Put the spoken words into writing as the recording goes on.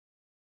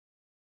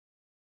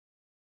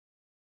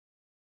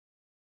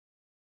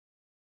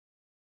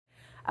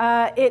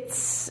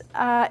It's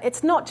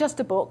not just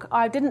a book.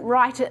 I didn't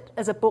write it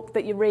as a book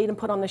that you read and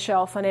put on the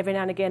shelf and every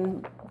now and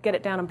again get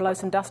it down and blow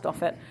some dust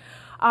off it.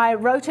 I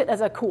wrote it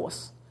as a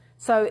course.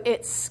 So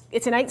it's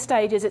in 8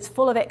 stages, it's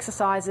full of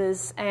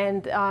exercises,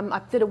 and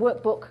I did a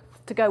workbook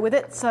to go with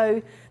it.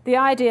 So the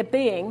idea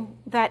being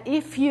that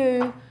if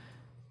you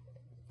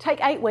take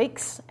 8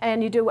 weeks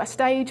and you do a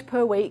stage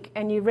per week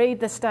and you read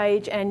the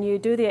stage and you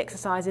do the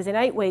exercises, in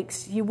 8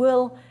 weeks you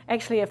will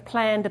actually have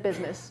planned a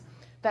business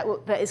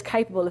that is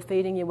capable of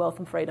feeding you wealth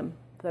and freedom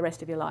for the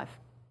rest of your life.